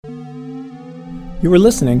You are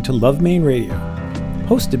listening to Love Maine Radio,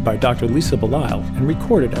 hosted by Dr. Lisa Belisle and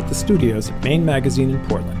recorded at the studios at Maine Magazine in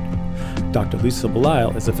Portland. Dr. Lisa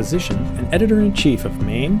Belisle is a physician and editor-in-chief of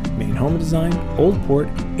Maine, Maine Home Design, Old Port,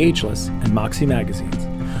 Ageless, and Moxie magazines.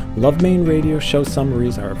 Love Maine Radio show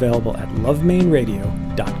summaries are available at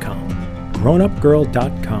lovemaineradio.com,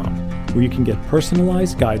 grownupgirl.com, where you can get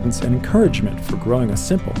personalized guidance and encouragement for growing a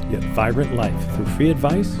simple yet vibrant life through free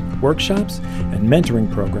advice, workshops, and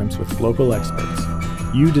mentoring programs with local experts.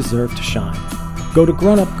 You deserve to shine. Go to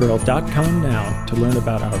grownupgirl.com now to learn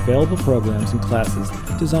about our available programs and classes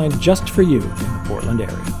designed just for you in the Portland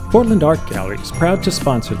area. Portland Art Gallery is proud to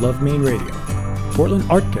sponsor Love Maine Radio. Portland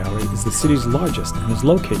Art Gallery is the city's largest and is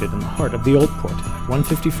located in the heart of the Old Port at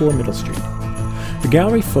 154 Middle Street. The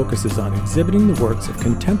gallery focuses on exhibiting the works of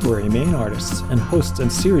contemporary Maine artists and hosts a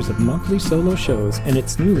series of monthly solo shows in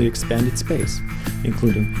its newly expanded space,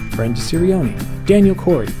 including Brenda Sirioni, Daniel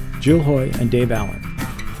Corey, Jill Hoy, and Dave Allen.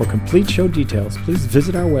 For complete show details, please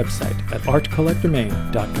visit our website at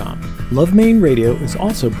artcollectormaine.com. Love Maine Radio is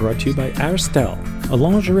also brought to you by Aristel, a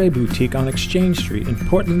lingerie boutique on Exchange Street in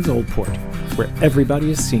Portland's Old Port, where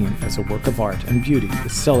everybody is seen as a work of art and beauty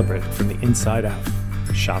is celebrated from the inside out.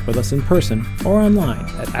 Shop with us in person or online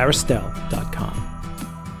at aristel.com.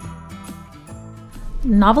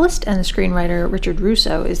 Novelist and screenwriter Richard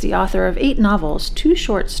Russo is the author of 8 novels, 2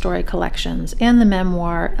 short story collections, and the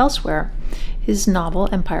memoir Elsewhere. His novel,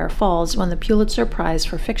 Empire Falls, won the Pulitzer Prize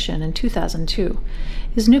for Fiction in 2002.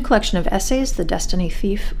 His new collection of essays, The Destiny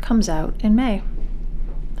Thief, comes out in May.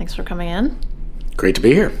 Thanks for coming in. Great to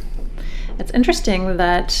be here. It's interesting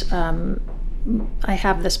that I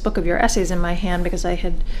have this book of your essays in my hand because I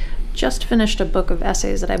had just finished a book of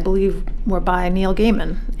essays that I believe were by Neil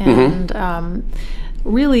Gaiman. And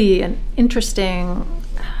really an interesting,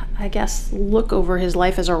 I guess, look over his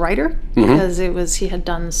life as a writer, because he had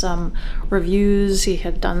done some reviews, he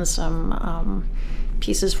had done some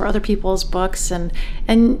pieces for other people's books, and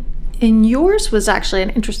yours was actually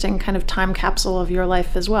an interesting kind of time capsule of your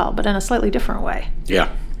life as well, but in a slightly different way. Yeah,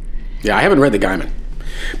 I haven't read the Gaiman,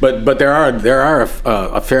 but there are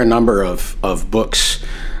a fair number of books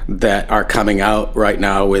that are coming out right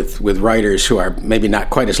now with writers who are maybe not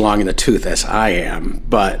quite as long in the tooth as I am,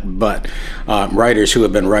 but writers who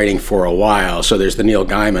have been writing for a while. So there's the Neil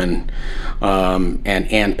Gaiman,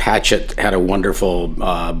 and Ann Patchett had a wonderful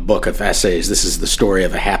book of essays. This is the story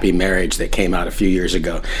of a happy marriage that came out a few years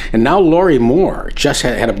ago. And now Lori Moore just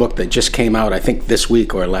had a book that just came out, I think this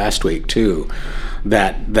week or last week too,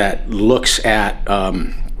 that looks at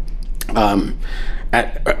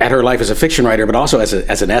her life as a fiction writer, but also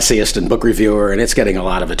as an essayist and book reviewer, and it's getting a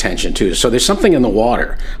lot of attention too. So there's something in the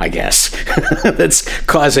water, I guess, that's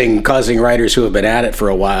causing writers who have been at it for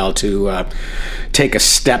a while to take a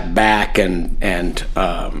step back and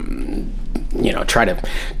try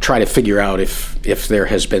to figure out if there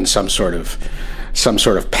has been some sort of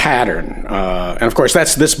pattern. And of course,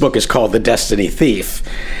 this book is called The Destiny Thief,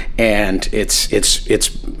 and it's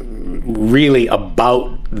really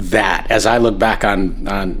about that. As I look back on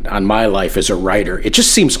my life as a writer, it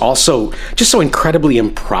just seems also just so incredibly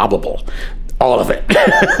improbable, all of it.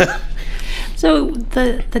 So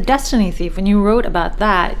the Destiny Thief, when you wrote about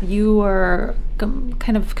that, you were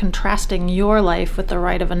kind of contrasting your life with the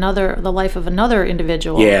life of another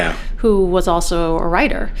individual who was also a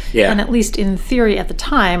writer. Yeah. And at least in theory at the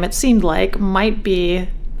time, it seemed like might be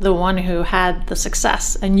the one who had the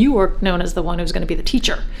success, and you were known as the one who was going to be the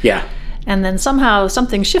teacher. Yeah. And then somehow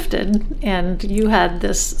something shifted, and you had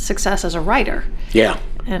this success as a writer. Yeah.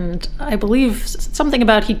 And I believe something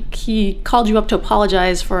about he called you up to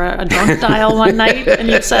apologize for a drunk dial one night, and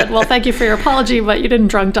you said, "Well, thank you for your apology, but you didn't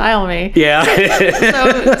drunk dial me." Yeah.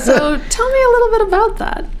 So tell me a little bit about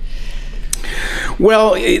that.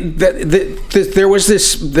 Well, there was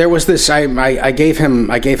this. I gave him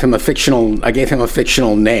a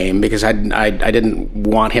fictional name because I didn't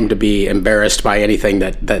want him to be embarrassed by anything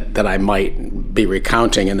that I might be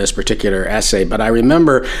recounting in this particular essay. But I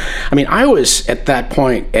remember, I was at that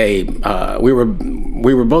point we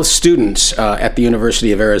were both students at the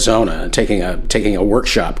University of Arizona taking a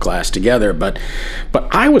workshop class together. But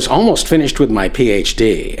I was almost finished with my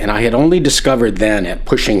PhD, and I had only discovered then at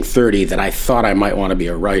pushing 30 that I thought I might want to be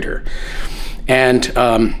a writer. And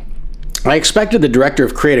I expected the director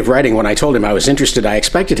of creative writing, when I told him I was interested, I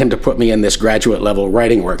expected him to put me in this graduate level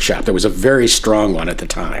writing workshop. There was a very strong one at the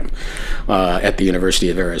time at the University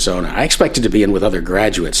of Arizona. I expected to be in with other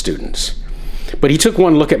graduate students. But he took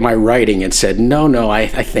one look at my writing and said, no, I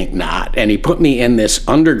think not. And he put me in this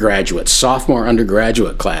sophomore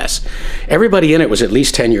undergraduate class. Everybody in it was at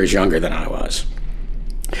least 10 years younger than I was.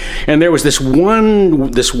 And there was this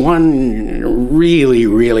one really,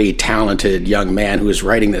 really talented young man who was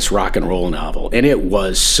writing this rock and roll novel, and it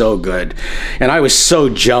was so good. And I was so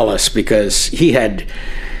jealous because he had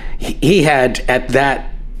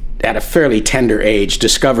at a fairly tender age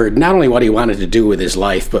discovered not only what he wanted to do with his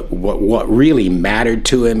life, but what really mattered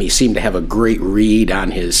to him. He seemed to have a great read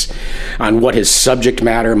on what his subject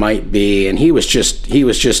matter might be, and he was just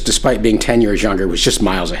despite being 10 years younger, was just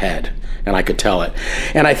miles ahead. And I could tell it.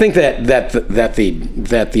 And I think that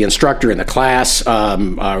the instructor in the class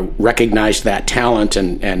recognized that talent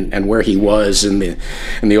and where he was in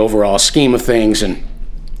the overall scheme of things.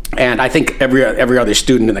 And I think every other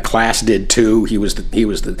student in the class did too. He was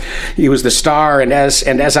the star. And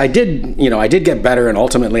as I did get better, and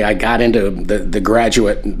ultimately I got into the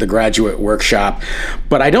graduate workshop.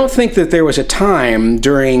 But I don't think that there was a time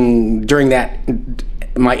during that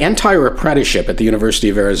my entire apprenticeship at the University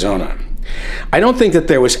of Arizona. I don't think that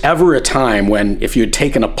there was ever a time when, if you had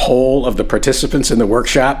taken a poll of the participants in the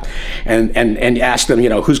workshop and asked them,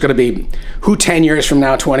 who 10 years from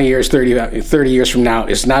now, 20 years, 30 years from now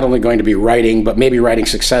is not only going to be writing, but maybe writing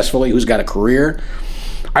successfully, who's got a career,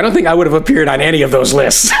 I don't think I would have appeared on any of those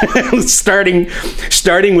lists. starting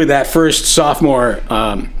with that first sophomore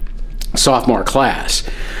class.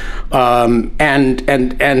 So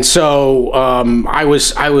I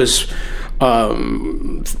was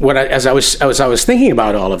as I was thinking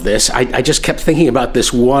about all of this, I just kept thinking about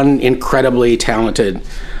this one incredibly talented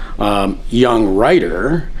young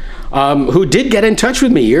writer who did get in touch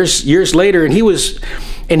with me years later, and he was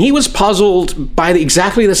puzzled by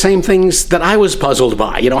exactly the same things that I was puzzled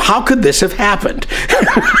by. How could this have happened?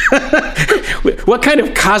 What kind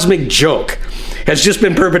of cosmic joke has just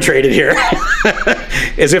been perpetrated here?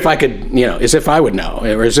 As if I could, as if I would know,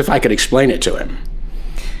 or as if I could explain it to him.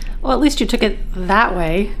 Well, at least you took it that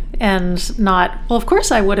way and not, well, of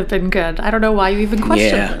course I would have been good. I don't know why you even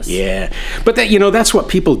questioned this. Yeah. But that's what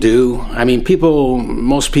people do. I mean,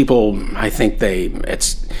 most people, I think they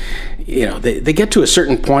get to a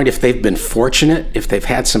certain point if they've been fortunate, if they've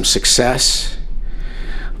had some success.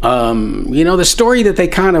 The story that they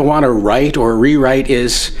kind of want to write or rewrite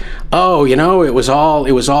is, it was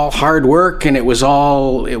all hard work, and it was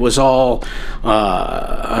all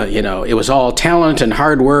talent and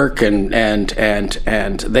hard work, and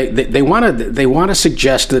they want to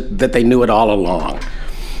suggest that they knew it all along,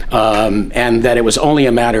 and that it was only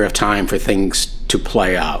a matter of time for things to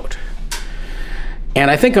play out. And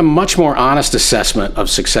I think a much more honest assessment of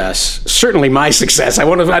success, certainly my success, I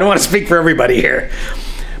don't want to speak for everybody here,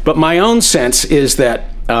 but my own sense is that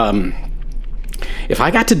if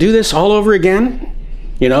I got to do this all over again,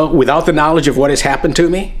 without the knowledge of what has happened to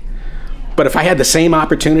me, but if I had the same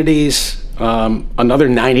opportunities another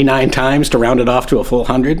 99 times to round it off to a full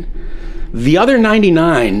 100, the other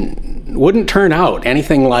 99 wouldn't turn out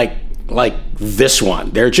anything like this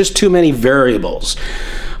one. There are just too many variables.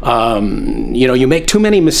 You make too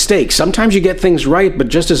many mistakes. Sometimes you get things right, but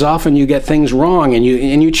just as often you get things wrong, and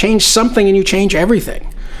you change something and you change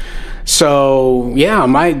everything. So,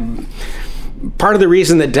 part of the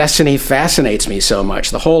reason that destiny fascinates me so much,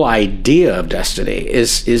 the whole idea of destiny,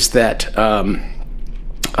 is that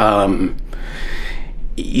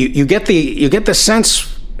you get the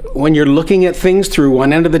sense when you're looking at things through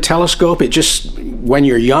one end of the telescope. When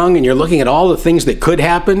you're young and you're looking at all the things that could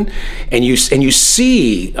happen, and you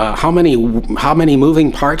see how many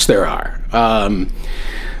moving parts there are.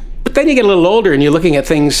 But then you get a little older and you're looking at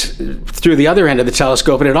things through the other end of the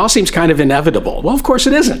telescope, and it all seems kind of inevitable. Well, of course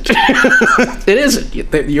it isn't. It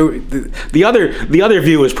isn't. The other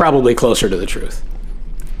view is probably closer to the truth.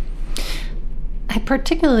 I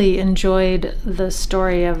particularly enjoyed the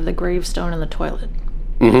story of the gravestone and the toilet.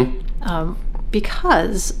 Mm-hmm.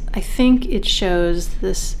 Because I think it shows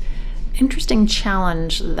this interesting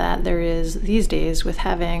challenge that there is these days with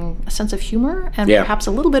having a sense of humor and perhaps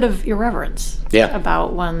a little bit of irreverence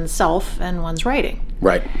about oneself and one's writing.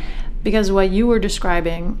 Right. Because what you were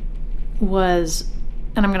describing was,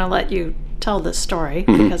 and I'm going to let you tell this story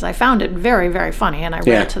because I found it very, very funny, and I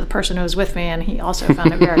read it to the person who was with me, and he also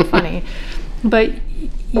found it very funny. But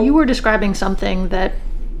you were describing something that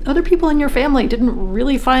other people in your family didn't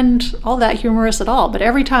really find all that humorous at all. But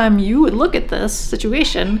every time you would look at this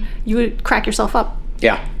situation, you would crack yourself up.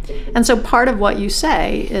 Yeah. And so part of what you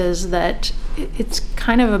say is that it's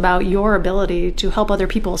kind of about your ability to help other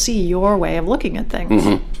people see your way of looking at things.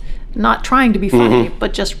 Mm-hmm. Not trying to be funny,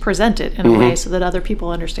 but just present it in a way so that other people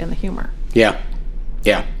understand the humor. Yeah.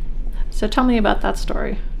 Yeah. So tell me about that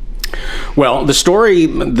story. Well, the story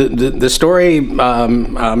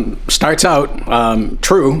starts out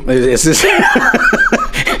true.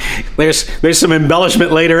 there's some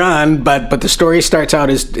embellishment later on, but the story starts out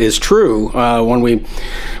as true. When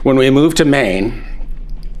we moved to Maine,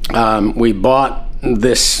 we bought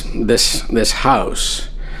this house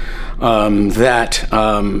that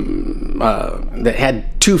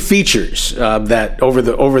had two features that over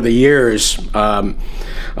the years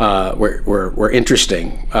were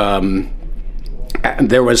interesting.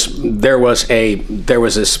 There was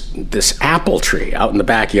this apple tree out in the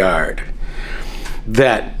backyard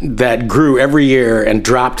that grew every year and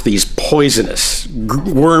dropped these poisonous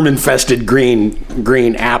worm-infested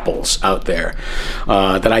green apples out there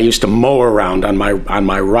that I used to mow around on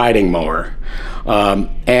my riding mower. What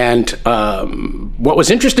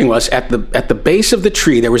was interesting was at the base of the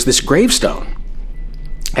tree there was this gravestone,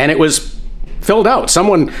 and it was filled out.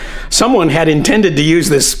 Someone had intended to use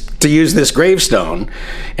this gravestone,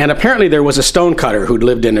 and apparently there was a stonecutter who'd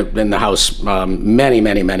lived in the house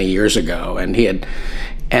many years ago,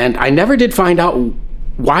 and I never did find out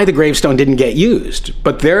why the gravestone didn't get used,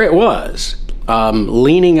 but there it was,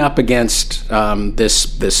 leaning up against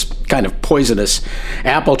this kind of poisonous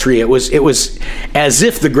apple tree. It was as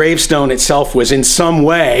if the gravestone itself was in some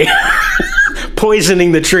way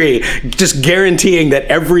poisoning the tree, just guaranteeing that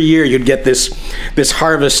every year you'd get this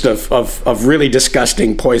harvest of really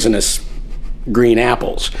disgusting poisonous green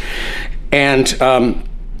apples. And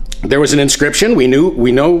there was an inscription. We know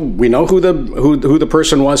who the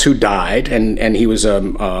person was who died, and he was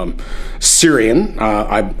a Syrian,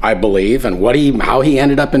 I believe, and how he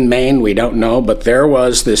ended up in Maine, we don't know. But there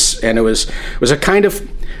was this, and it was a kind of,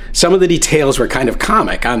 some of the details were kind of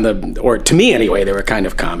comic or to me anyway, they were kind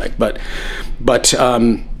of comic. But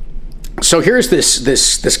so here's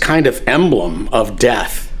this kind of emblem of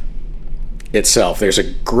death itself. There's a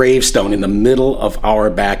gravestone in the middle of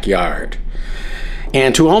our backyard.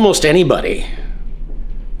 And to almost anybody,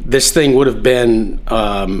 this thing would have been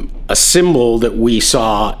a symbol that we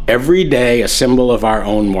saw every day, a symbol of our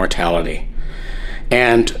own mortality.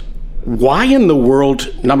 And why in the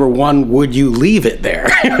world, number one, would you leave it there?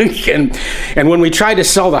 and when we tried to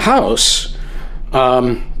sell the house,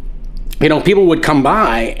 people would come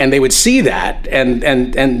by and they would see that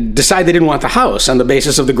and decide they didn't want the house on the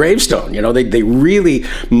basis of the gravestone. They really,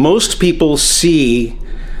 most people see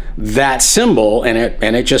that symbol, and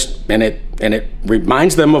it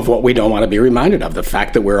reminds them of what we don't want to be reminded of, the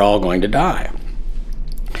fact that we're all going to die.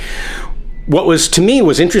 What was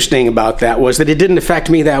interesting about that was that it didn't affect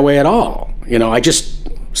me that way at all.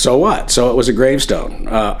 So what? So it was a gravestone.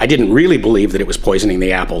 I didn't really believe that it was poisoning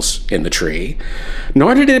the apples in the tree,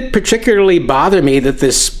 nor did it particularly bother me that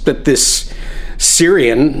this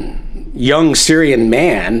young Syrian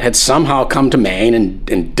man had somehow come to Maine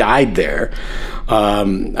and died there.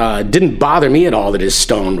 Didn't bother me at all that his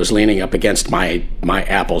stone was leaning up against my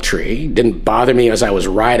apple tree. Didn't bother me as I was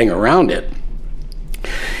riding around it.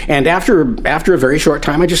 And after a very short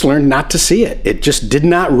time, I just learned not to see it. It just did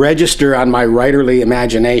not register on my writerly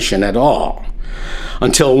imagination at all.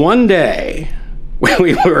 Until one day,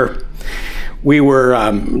 we were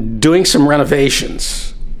doing some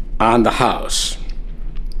renovations on the house.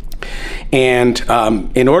 And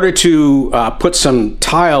in order to put some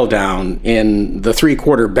tile down in the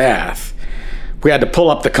 3/4 bath, we had to pull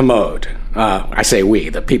up the commode. I say we,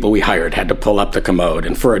 the people we hired had to pull up the commode.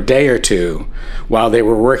 And for a day or two, while they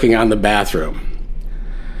were working on the bathroom,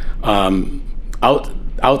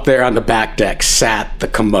 out there on the back deck sat the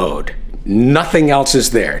commode. Nothing else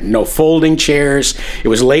is there. No folding chairs. It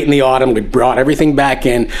was late in the autumn. We brought everything back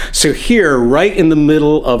in. So here, right in the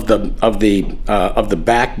middle of the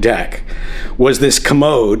back deck, was this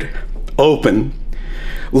commode open.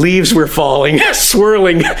 Leaves were falling,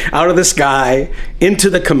 swirling out of the sky into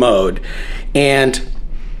the commode. And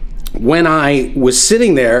when I was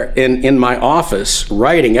sitting there in my office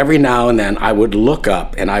writing, every now and then I would look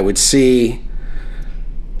up and I would see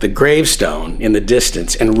the gravestone in the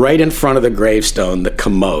distance, and right in front of the gravestone, the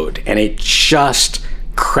commode. And it just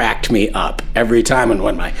cracked me up every time. And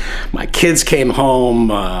when my kids came home,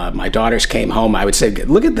 my daughters came home, I would say,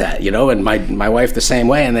 look at that, and my wife the same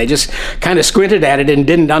way. And they just kind of squinted at it and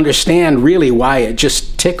didn't understand really why it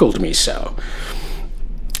just tickled me so.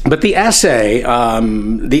 But the essay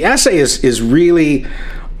is really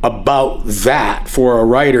about that for a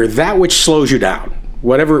writer, that which slows you down.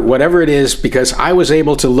 Whatever it is, because I was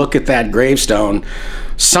able to look at that gravestone,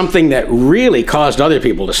 something that really caused other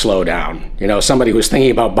people to slow down. Somebody who was thinking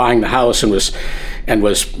about buying the house and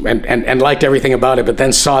liked everything about it, but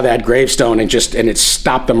then saw that gravestone and it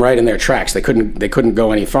stopped them right in their tracks. They couldn't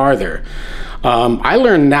go any farther. I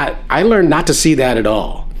learned not to see that at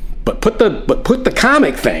all. But put the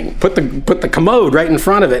comic thing, put the commode right in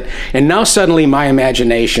front of it, and now suddenly my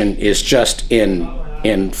imagination is just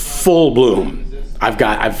in full bloom. I've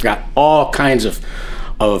got all kinds of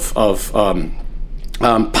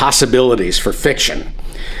possibilities for fiction,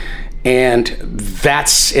 and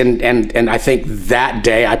that's and I think that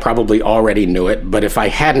day I probably already knew it. But if I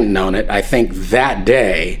hadn't known it, I think that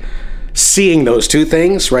day, seeing those two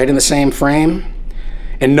things right in the same frame,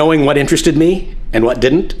 and knowing what interested me and what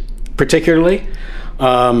didn't, particularly,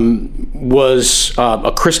 was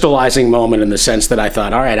a crystallizing moment in the sense that I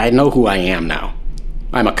thought, all right, I know who I am now.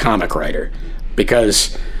 I'm a comic writer.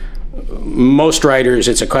 Because most writers,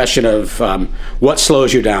 it's a question of what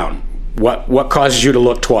slows you down, what causes you to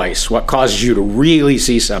look twice, what causes you to really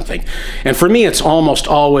see something. And for me, it's almost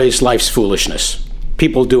always life's foolishness.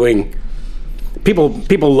 People looking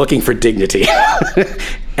for dignity,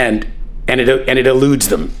 and it eludes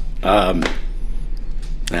them.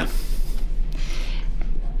 Yeah.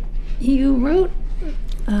 You wrote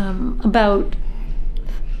about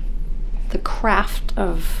the craft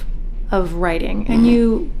of writing, and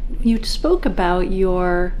you spoke about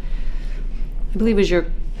your, I believe it was your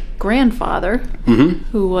grandfather,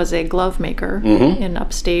 who was a glove maker in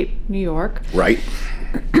upstate New York. Right.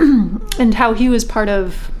 And how he was part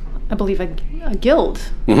of, I believe, a guild,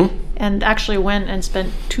 and actually went and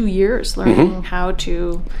spent 2 years learning how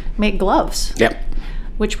to make gloves. Yep.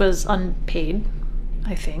 Which was unpaid,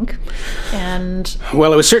 I think. And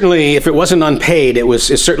well, it was certainly, if it wasn't unpaid, it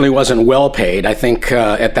certainly wasn't well paid. I think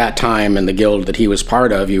at that time in the guild that he was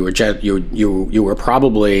part of, you were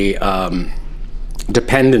probably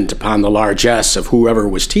dependent upon the largesse of whoever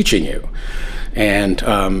was teaching you, and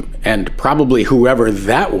probably whoever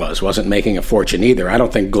that wasn't making a fortune either. I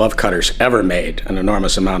don't think glove cutters ever made an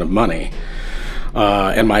enormous amount of money.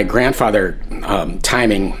 And my grandfather,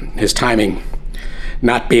 his timing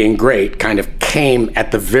not being great, kind of came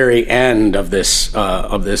at the very end of this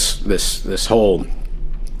whole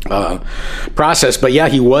process. But yeah,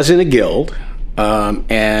 he was in a guild,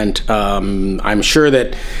 and I'm sure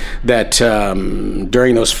that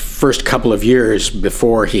during those first couple of years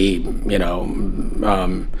before he,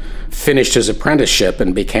 finished his apprenticeship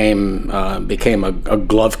and became a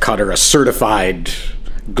glove cutter, a certified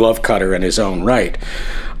glove cutter in his own right.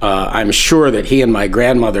 I'm sure that he and my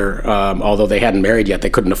grandmother, although they hadn't married yet, they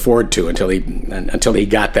couldn't afford to until he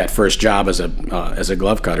got that first job as a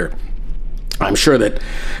glove cutter. I'm sure that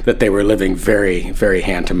they were living very, very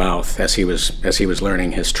hand to mouth as he was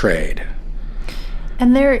learning his trade.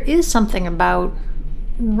 And there is something about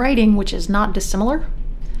writing which is not dissimilar.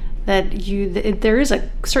 There's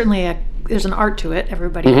an art to it.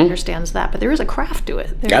 Everybody understands that, but there is a craft to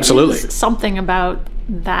it. There Absolutely. is something about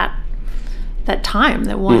that time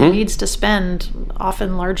that one needs to spend,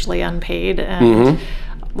 often largely unpaid, and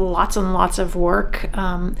lots and lots of work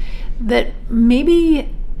that maybe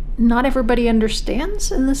not everybody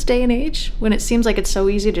understands in this day and age, when it seems like it's so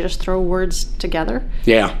easy to just throw words together.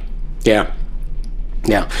 Yeah.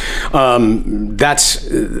 That's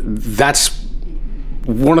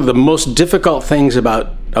one of the most difficult things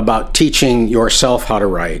about teaching yourself how to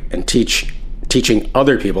write and teaching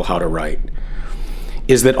other people how to write,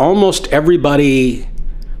 is that almost everybody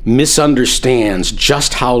misunderstands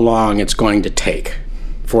just how long it's going to take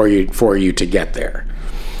for you to get there.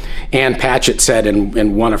 Ann Patchett said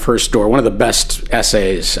in one of the best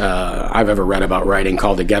essays I've ever read about writing,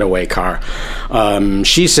 called The Getaway Car,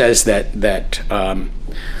 she says that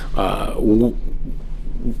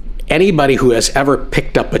anybody who has ever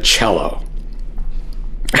picked up a cello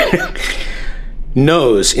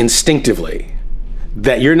knows instinctively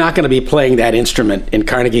that you're not going to be playing that instrument in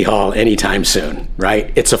Carnegie Hall anytime soon, right?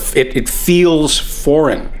 It feels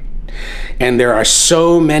foreign. And there are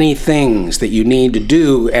so many things that you need to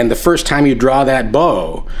do, and the first time you draw that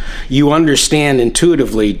bow, you understand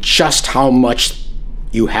intuitively just how much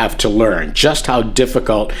you have to learn, just how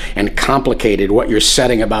difficult and complicated what you're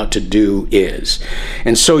setting about to do is.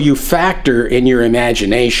 And so you factor in your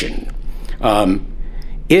imagination.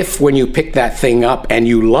 If when you pick that thing up and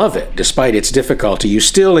you love it, despite its difficulty, you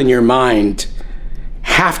still in your mind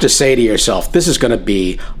have to say to yourself, this is going to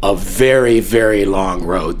be a very, very long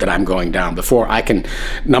road that I'm going down before I can,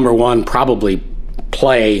 number one, probably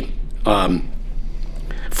play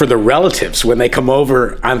for the relatives when they come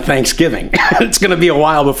over on Thanksgiving. It's going to be a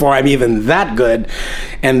while before I'm even that good.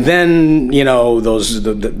 And then, during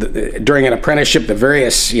an apprenticeship, the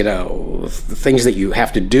various, things that you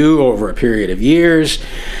have to do over a period of years.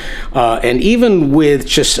 And even with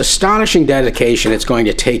just astonishing dedication, it's going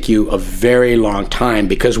to take you a very long time,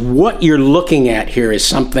 because what you're looking at here is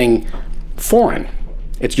something foreign.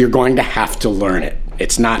 You're going to have to learn it.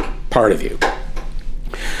 It's not part of you.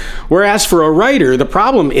 Whereas for a writer, the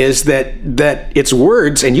problem is that it's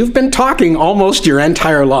words, and you've been talking almost your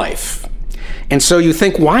entire life. And so you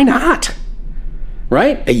think, why not?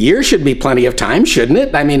 Right? A year should be plenty of time, shouldn't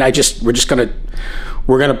it? I mean,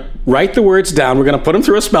 we're gonna write the words down. We're gonna put them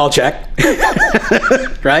through a spell check,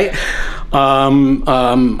 right?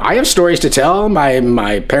 I have stories to tell.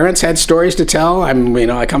 My parents had stories to tell.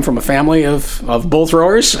 I come from a family of bull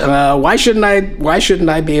throwers. Why shouldn't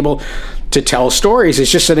I be able to tell stories? It's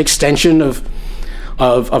just an extension of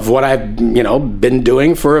what I've been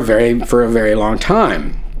doing for a very long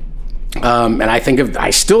time. And I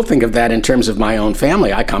still think of that in terms of my own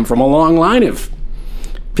family. I come from a long line of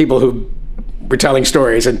people who were telling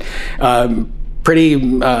stories, and pretty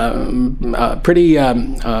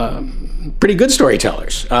good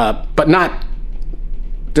storytellers, but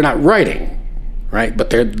they're not writing, right? But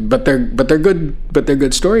they're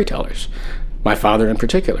good storytellers. My father in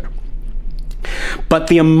particular. But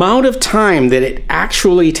the amount of time that it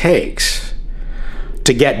actually takes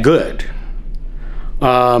to get good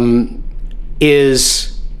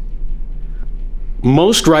is,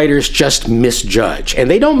 most writers just misjudge. And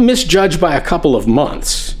they don't misjudge by a couple of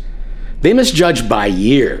months. They misjudge by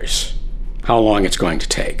years how long it's going to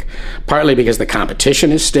take. Partly because the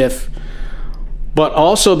competition is stiff, but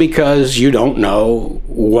also because you don't know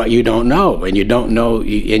what you don't know. And you don't know, and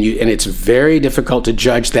it's very difficult to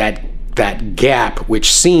judge that gap,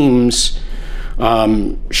 which seems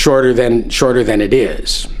shorter than it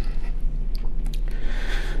is.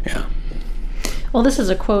 Yeah. Well, this is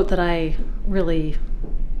a quote that I really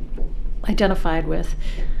identified with.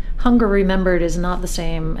 Hunger remembered is not the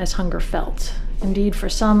same as hunger felt. Indeed, for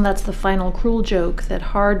some, that's the final cruel joke that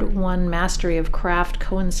hard-won mastery of craft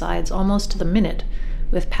coincides almost to the minute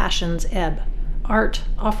with passion's ebb. Art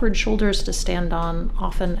offered shoulders to stand on,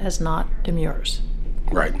 often as not demurs.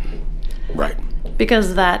 Right.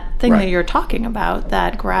 Because that thing that you're talking about,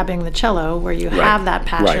 that grabbing the cello, where you have that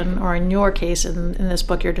passion, or in your case, in this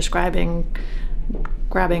book, you're describing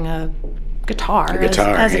grabbing a guitar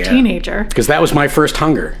as a teenager. Because that was my first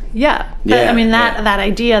hunger. Yeah. That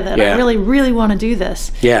idea that I really, really want to do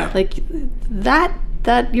this. Yeah. Like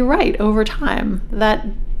that you're right, over time, that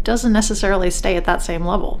doesn't necessarily stay at that same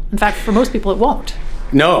level. In fact, for most people, it won't.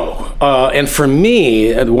 No, and for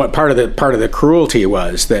me, what part of the cruelty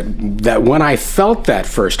was that when I felt that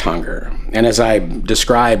first hunger, and as I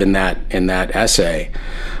describe in that essay,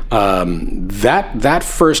 that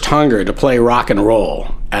first hunger to play rock and roll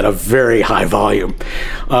at a very high volume,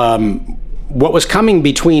 what was coming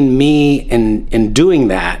between me and doing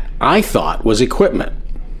that, I thought, was equipment.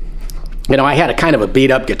 I had a kind of a beat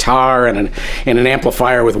up guitar and an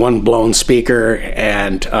amplifier with one blown speaker,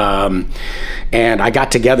 and I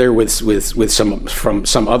got together with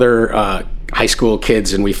some other high school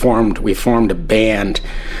kids, and we formed a band,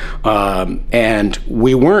 and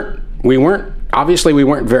we weren't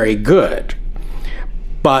very good,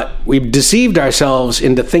 but we deceived ourselves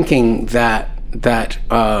into thinking that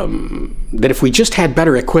if we just had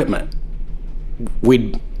better equipment,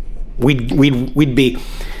 we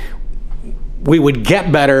would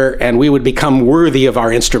get better, and we would become worthy of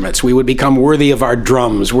our instruments. We would become worthy of our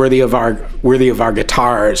drums, worthy of our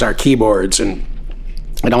guitars, our keyboards, and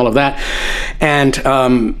all of that. And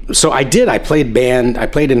so I did. I played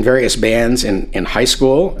in various bands in high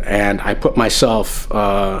school, and I put myself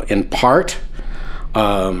in part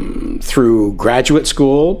through graduate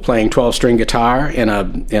school, playing 12-string guitar in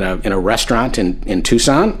a restaurant in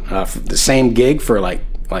Tucson. The same gig for like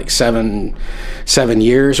 7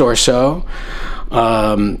 years or so,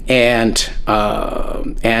 and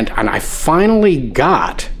I finally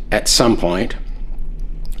got, at some point,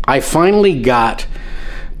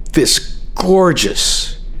 this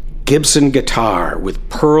gorgeous Gibson guitar with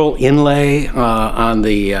pearl inlay on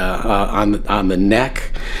the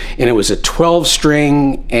neck, and it was a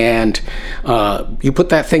 12-string, and you put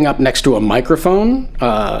that thing up next to a microphone.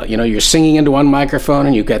 You're singing into one microphone,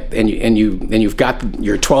 and you've got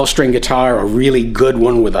your 12-string guitar, a really good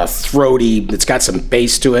one with a throaty, it's got some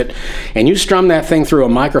bass to it, and you strum that thing through a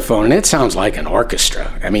microphone, and it sounds like an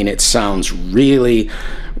orchestra. I mean, it sounds really,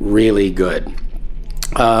 really good.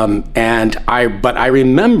 But I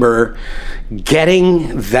remember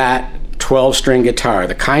getting that 12-string guitar,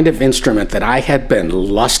 the kind of instrument that I had been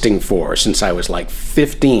lusting for since I was like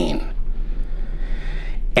 15,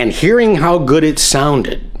 and hearing how good it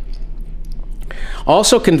sounded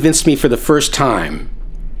also convinced me for the first time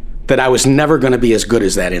that I was never going to be as good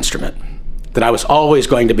as that instrument, that I was always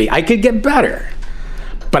going to be, I could get better,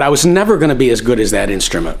 but I was never going to be as good as that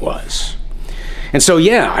instrument was. And so,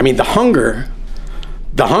 the hunger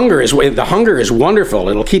the hunger is wonderful.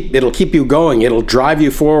 It'll keep you going. It'll drive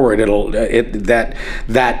you forward.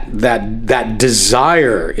 That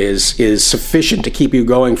desire is sufficient to keep you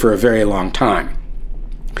going for a very long time.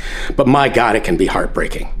 But my God, it can be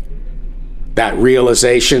heartbreaking. That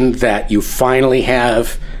realization that you finally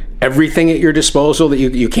have everything at your disposal, that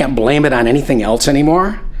you can't blame it on anything else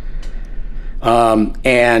anymore.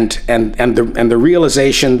 And the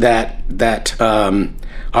realization that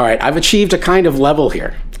all right, I've achieved a kind of level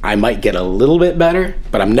here. I might get a little bit better,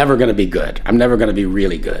 but I'm never going to be good. I'm never going to be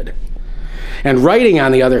really good. And writing,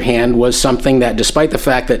 on the other hand, was something that, despite the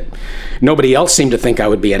fact that nobody else seemed to think I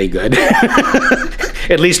would be any good,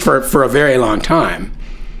 at least for a very long time,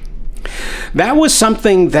 that was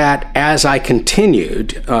something that, as I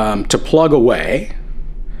continued to plug away,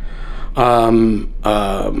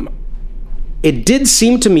 it did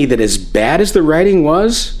seem to me that, as bad as the writing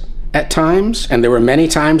was at times, and there were many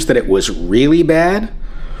times that it was really bad,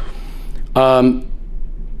 I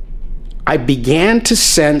began to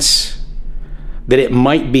sense that it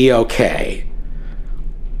might be okay.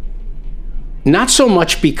 Not so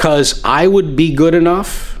much because I would be good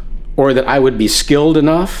enough or that I would be skilled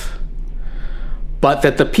enough, but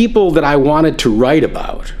that the people that I wanted to write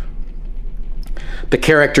about, the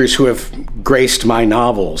characters who have graced my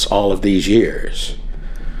novels all of these years,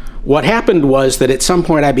 what happened was that at some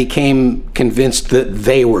point I became convinced that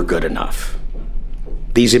they were good enough.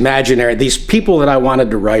 These people that I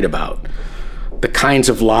wanted to write about, the kinds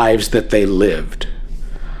of lives that they lived.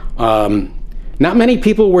 Not many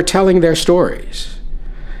people were telling their stories.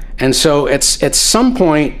 And so at some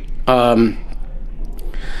point,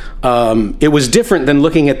 it was different than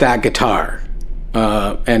looking at that guitar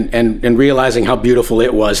and realizing how beautiful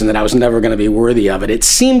it was and that I was never going to be worthy of it. It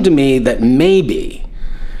seemed to me that maybe,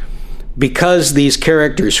 because these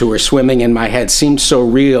characters who were swimming in my head seemed so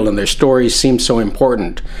real and their stories seemed so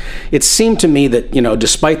important, it seemed to me that,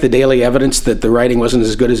 despite the daily evidence that the writing wasn't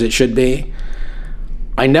as good as it should be,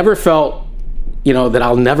 I never felt, that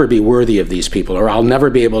I'll never be worthy of these people or I'll never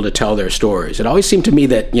be able to tell their stories. It always seemed to me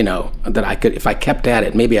that, that I could, if I kept at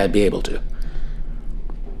it, maybe I'd be able to.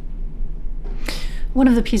 One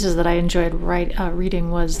of the pieces that I enjoyed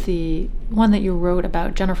reading was the one that you wrote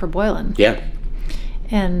about Jennifer Boylan. Yeah.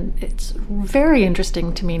 And it's very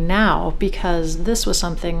interesting to me now because this was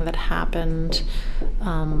something that happened,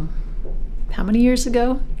 how many years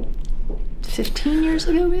ago? 15 years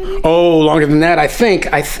ago, maybe? Oh, longer than that, I think.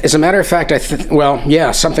 As a matter of fact,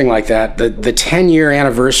 something like that. The 10-year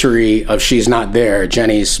anniversary of She's Not There,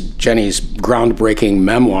 Jenny's groundbreaking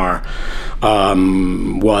memoir,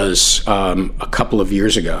 was a couple of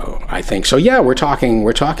years ago, I think. So yeah, we're talking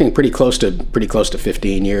pretty close to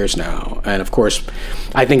 15 years now. And of course,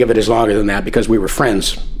 I think of it as longer than that because we were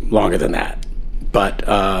friends longer than that. But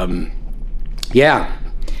yeah.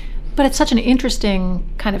 But it's such an interesting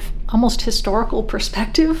kind of almost historical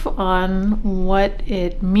perspective on what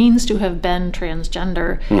it means to have been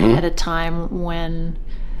transgender at a time when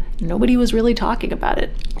nobody was really talking about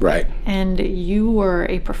it. Right. And you were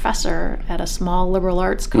a professor at a small liberal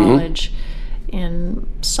arts college in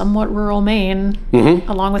somewhat rural Maine,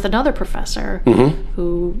 along with another professor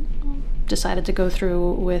who decided to go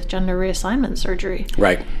through with gender reassignment surgery.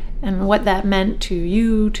 Right. And what that meant to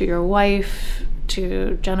you, to your wife,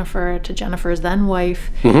 to Jennifer, to Jennifer's then wife.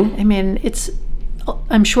 I mean,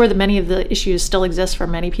 I'm sure that many of the issues still exist for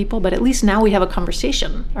many people, but at least now we have a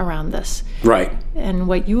conversation around this. Right. And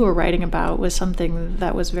what you were writing about was something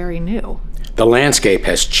that was very new. The landscape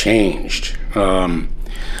has changed.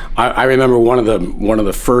 I remember one of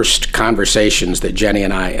the first conversations that Jenny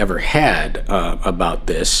and I ever had about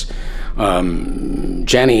this.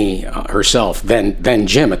 Jenny herself, then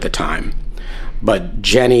Jim at the time, but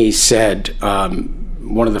Jenny said,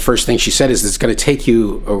 one of the first things she said is it's going to take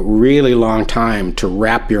you a really long time to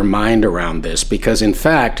wrap your mind around this because, in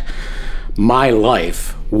fact, my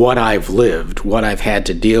life, what I've lived, what I've had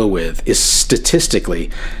to deal with is statistically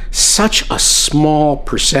such a small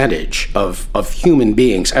percentage of human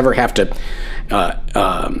beings ever have to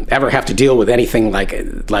deal with anything like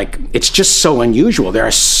it's just so unusual. There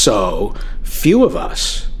are so few of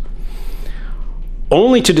us.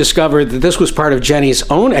 Only to discover that this was part of Jenny's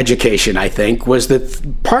own education, I think, was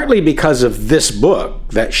that partly because of this book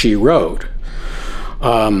that she wrote,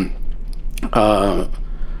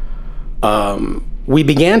 we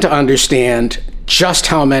began to understand just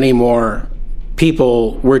how many more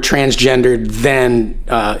people were transgendered than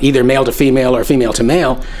either male to female or female to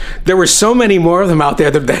male. There were so many more of them out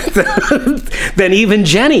there than even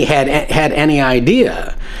Jenny had any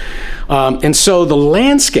idea. And so the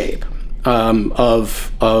landscape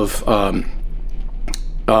of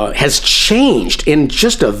has changed in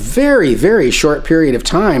just a very, very short period of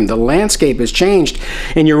time. The landscape has changed.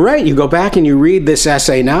 And you're right, you go back and you read this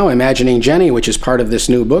essay now, Imagining Jenny, which is part of this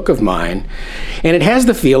new book of mine, and it has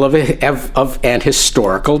the feel of an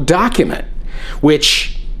historical document,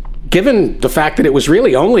 which, given the fact that it was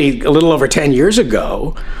really only a little over 10 years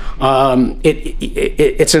ago,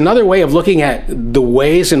 it's another way of looking at the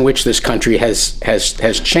ways in which this country has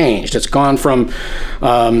changed. It's gone from,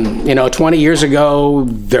 20 years ago,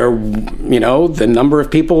 the number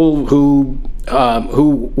of people who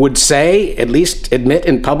would say, at least admit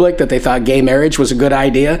in public, that they thought gay marriage was a good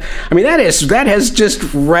idea. I mean, that has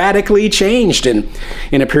just radically changed in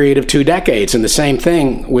a period of 2 decades. And the same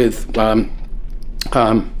thing with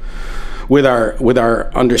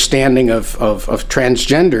our understanding of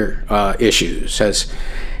transgender issues.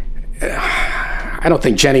 I don't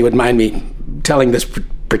think Jenny would mind me telling this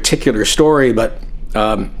particular story, but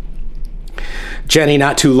Jenny,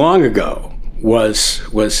 not too long ago, was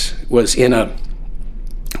in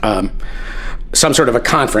some sort of a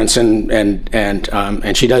conference,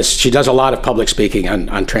 and she does a lot of public speaking on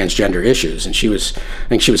transgender issues, and I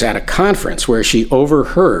think she was at a conference where she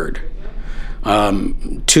overheard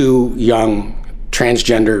 2 young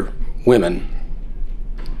transgender women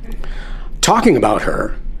talking about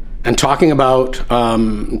her and talking about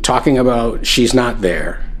She's Not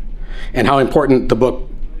There and how important the book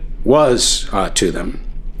was to them.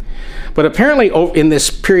 But apparently in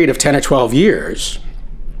this period of 10 or 12 years,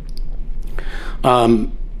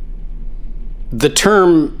 the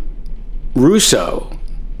term Russo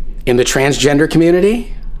in the transgender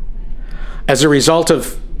community, as a result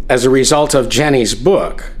of Jenny's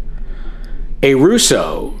book, a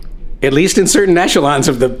Russo, at least in certain echelons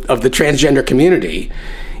of the transgender community,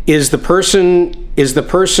 is the person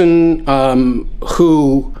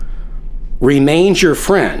who remains your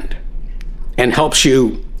friend and helps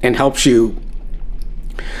you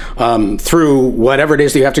through whatever it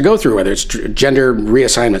is that you have to go through, whether it's gender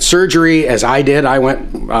reassignment surgery, as I did. I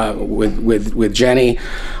went with Jenny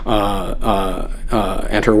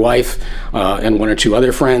and her wife and 1 or 2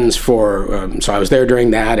 other friends so I was there during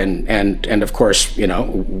that, and of course,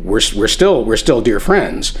 we're still dear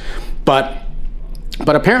friends, but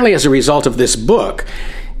apparently as a result of this book,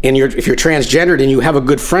 if you're transgendered and you have a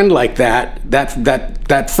good friend like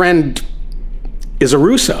that friend is a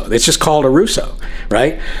Russo. It's just called a Russo,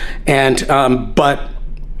 right? And but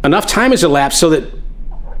enough time has elapsed so that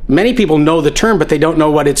many people know the term, but they don't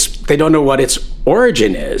know what its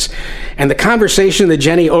origin is. And the conversation that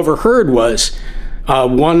Jenny overheard was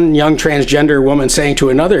one young transgender woman saying to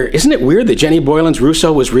another, "Isn't it weird that Jenny Boylan's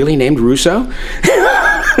Russo was really named Russo?"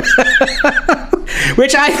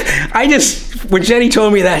 Which I just, when Jenny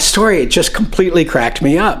told me that story, it just completely cracked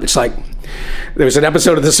me up. It's like, there was an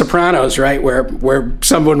episode of The Sopranos, right, where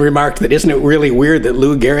someone remarked that, "Isn't it really weird that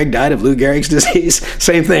Lou Gehrig died of Lou Gehrig's disease?"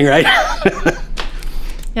 Same thing, right?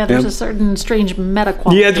 Yeah, there's a certain strange meta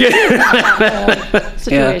quality to that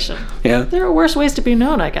situation. Yeah. There are worse ways to be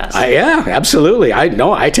known, I guess. Yeah, absolutely.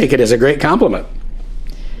 I take it as a great compliment.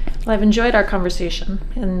 Well, I've enjoyed our conversation,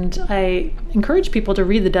 and I encourage people to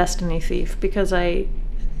read The Destiny Thief, because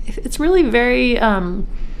it's really very...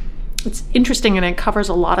 it's interesting, and it covers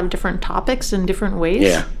a lot of different topics in different ways.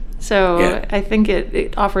 Yeah. So yeah. I think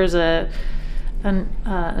it offers an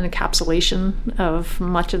encapsulation of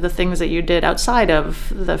much of the things that you did outside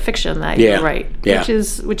of the fiction that you write, which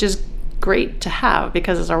is great to have,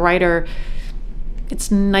 because as a writer, it's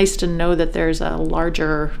nice to know that there's a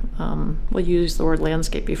larger, we'll use the word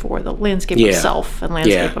landscape before, the landscape of self and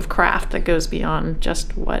landscape of craft that goes beyond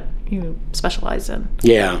just what you specialize in.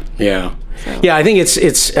 Yeah. I think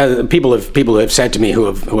it's people have said to me who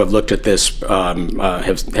have looked at this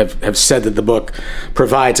have said that the book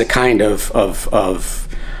provides a kind of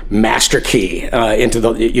master key into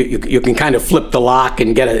the. You can kind of flip the lock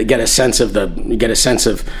and get a sense of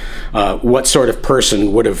what sort of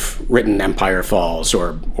person would have written Empire Falls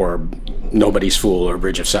or Nobody's Fool or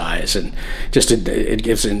Bridge of Sighs, and just it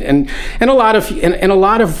gives and a lot of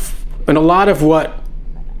what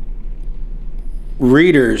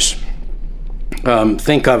readers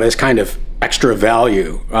think of as kind of extra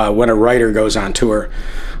value when a writer goes on tour.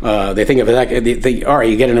 They think of it like, all right,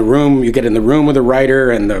 you get in the room with a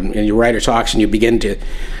writer, and your writer talks, and you begin to,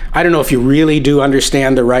 I don't know if you really do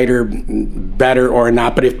understand the writer better or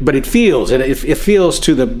not, but it feels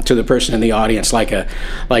to the person in the audience like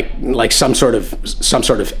some sort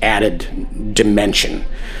of added dimension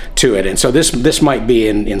to it. And so this might be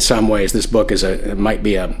in some ways, this book might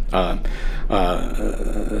be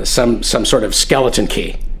some sort of skeleton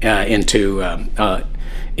key into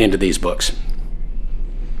these books.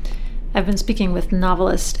 I've been speaking with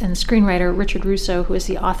novelist and screenwriter Richard Russo, who is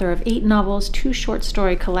the author of 8 novels, 2 short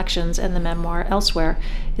story collections, and the memoir Elsewhere.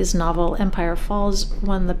 His novel Empire Falls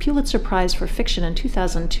won the Pulitzer Prize for Fiction in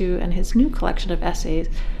 2002, and his new collection of essays,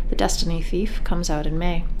 The Destiny Thief, comes out in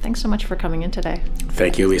May. Thanks so much for coming in today.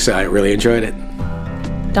 Thank you, Lisa. I really enjoyed it.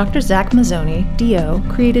 Dr. Zach Mazzoni, DO,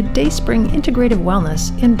 created Dayspring Integrative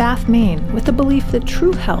Wellness in Bath, Maine, with the belief that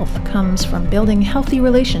true health comes from building healthy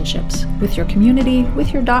relationships with your community,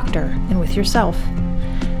 with your doctor, and with yourself.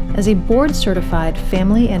 As a board-certified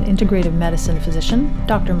family and integrative medicine physician,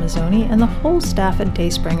 Dr. Mazzoni and the whole staff at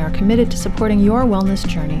Dayspring are committed to supporting your wellness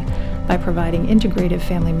journey by providing integrative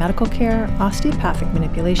family medical care, osteopathic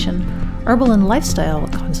manipulation, herbal and lifestyle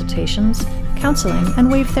consultations, counseling, and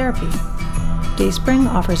wave therapy. Dayspring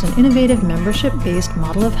offers an innovative membership-based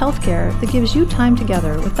model of healthcare that gives you time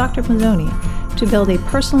together with Dr. Mazzoni to build a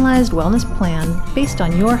personalized wellness plan based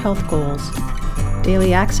on your health goals.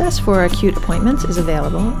 Daily access for acute appointments is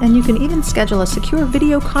available, and you can even schedule a secure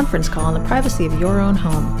video conference call in the privacy of your own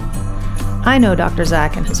home. I know Dr.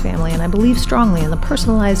 Zach and his family, and I believe strongly in the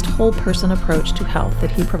personalized whole-person approach to health that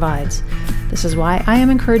he provides. This is why I am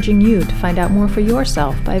encouraging you to find out more for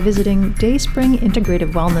yourself by visiting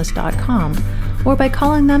dayspringintegrativewellness.com or by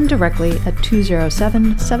calling them directly at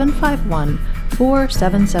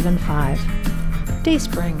 207-751-4775.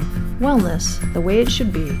 Dayspring, wellness the way it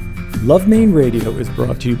should be. Love Maine Radio is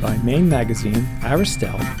brought to you by Maine Magazine,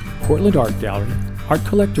 Aristelle, Portland Art Gallery, Art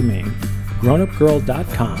Collector Maine,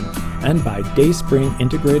 GrownUpGirl.com, and by Dayspring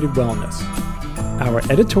Integrated Wellness. Our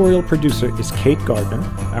editorial producer is Kate Gardner.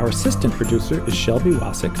 Our assistant producer is Shelby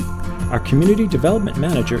Wasik. Our community development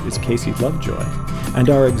manager is Casey Lovejoy. And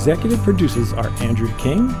our executive producers are Andrew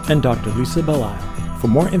King and Dr. Lisa Belisle. For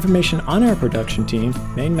more information on our production team,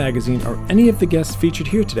 Maine Magazine, or any of the guests featured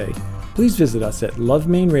here today, please visit us at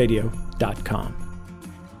lovemaineradio.com.